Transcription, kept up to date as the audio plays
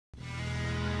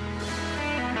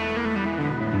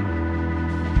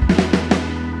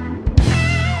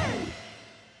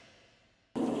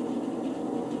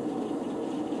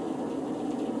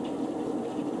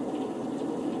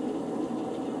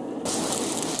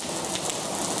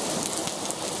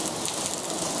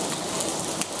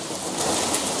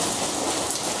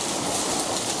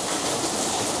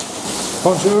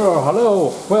Bonjour,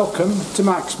 hello, welcome to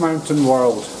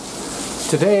MaxMountainWorld.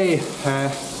 Today,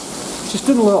 just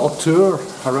doing a little tour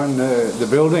around the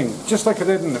building, just like I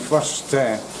did in the first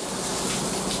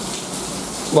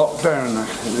lockdown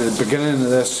at the beginning of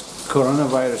this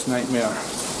coronavirus nightmare.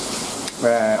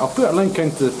 I'll put a link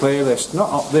into the playlist,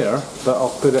 not up there, but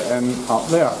I'll put it in up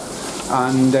there.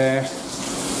 And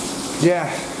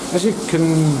yeah, as you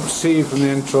can see from the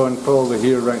intro and probably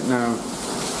hear right now,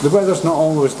 the weather's not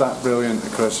always that brilliant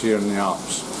across here in the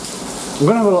Alps. I'm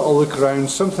going to have a little look around,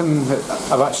 something that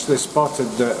I've actually spotted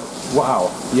that, wow,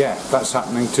 yeah, that's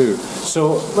happening too.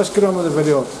 So let's get on with the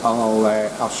video and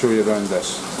I'll show you around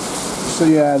this. So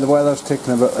yeah, the weather's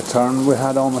taken a bit of a turn. We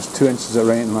had almost 2 inches of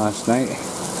rain last night,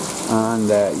 and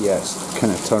yeah, it's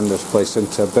kind of turned this place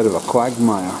into a bit of a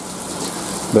quagmire.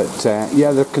 But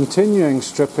yeah, they're continuing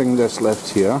stripping this lift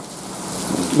here.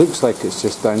 It looks like it's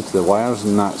just down to the wires,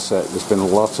 and that's it. There's been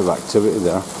lots of activity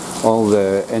there. All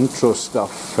the intro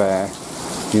stuff,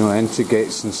 you know, entry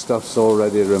gates and stuff's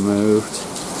already removed.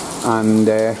 And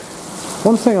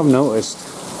one thing I've noticed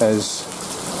is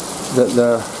that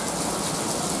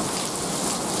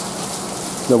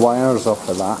the wires off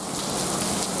of that,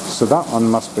 so that one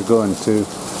must be going too.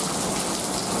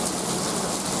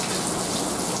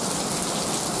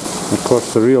 Of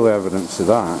course, the real evidence of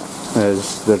that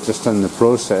is they're just in the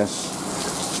process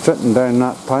stripping down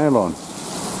that pylon,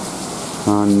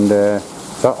 and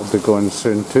that'll be going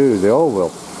soon too. They all will.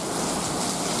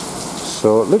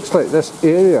 So it looks like this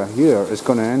area here is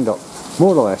going to end up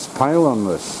more or less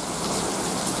pylonless,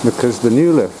 because the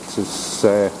new lift is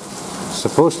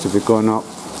supposed to be going up.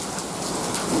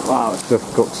 Wow, it's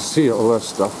difficult to see all this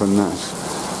stuff in this,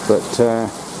 but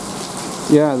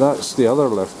yeah, that's the other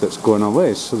lift that's going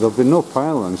away, so there'll be no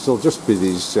pylons, there'll just be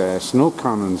these snow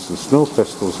cannons and snow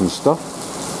pistols and stuff.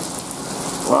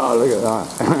 Wow, look at that.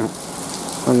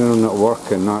 I know not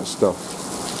working, that stuff.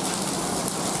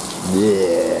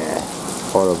 Yeah,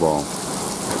 horrible.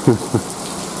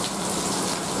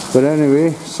 But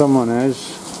anyway, someone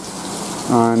is,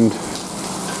 and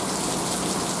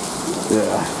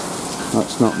yeah,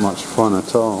 that's not much fun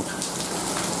at all.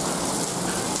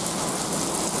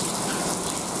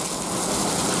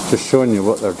 Just showing you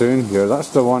what they're doing here. That's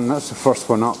the first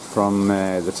one up from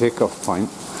the takeoff point,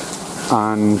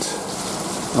 and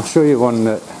I'll show you one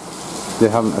that they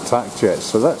haven't attacked yet.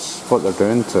 So that's what they're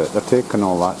doing to it. They're taking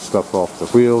all that stuff off, the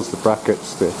wheels, the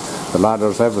brackets, the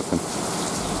ladders, everything.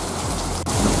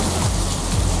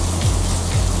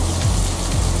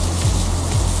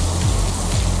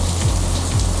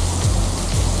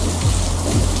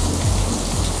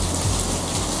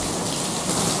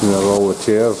 There are all the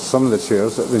chairs, some of the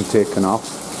chairs that have been taken off,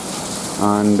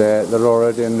 and they're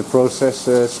already in the process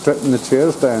of stripping the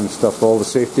chairs down and stuff, all the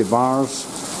safety bars,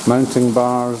 mounting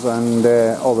bars, and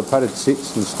all the padded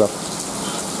seats and stuff.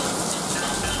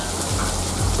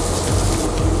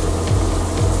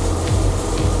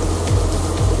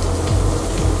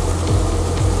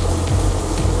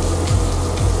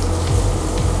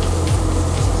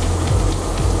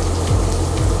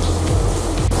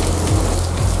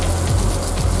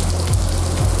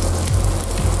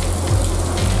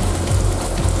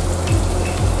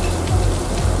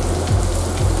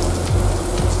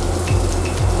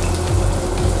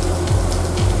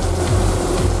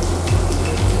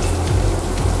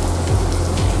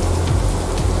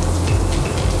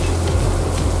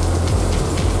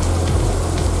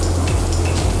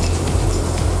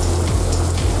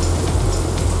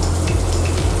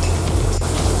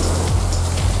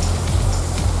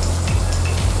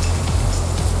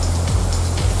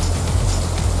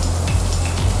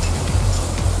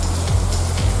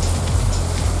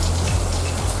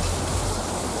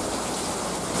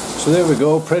 So there we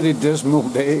go, pretty dismal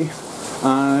day,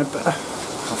 but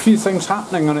a few things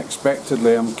happening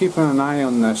unexpectedly. I'm keeping an eye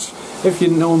on this. If you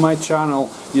know my channel,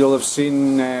 you'll have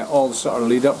seen all the sort of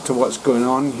lead up to what's going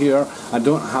on here. I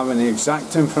don't have any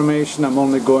exact information, I'm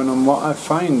only going on what I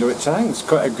find, which I think is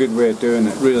quite a good way of doing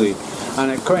it, really.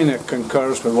 And it kind of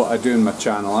concurs with what I do in my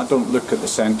channel. I don't look at the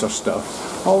centre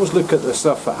stuff. I always look at the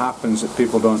stuff that happens that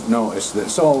people don't notice,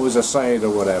 that's always a side or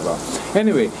whatever.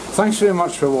 Anyway, thanks very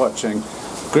much for watching.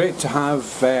 Great to have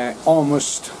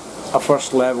almost a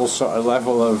first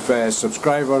level of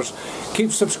subscribers.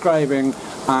 Keep subscribing,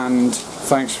 and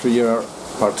thanks for your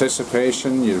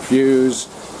participation, your views,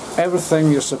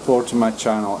 everything, your support in my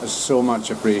channel is so much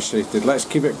appreciated. Let's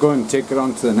keep it going, take it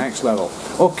on to the next level.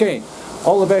 Okay,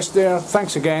 all the best there,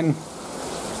 thanks again,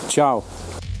 ciao.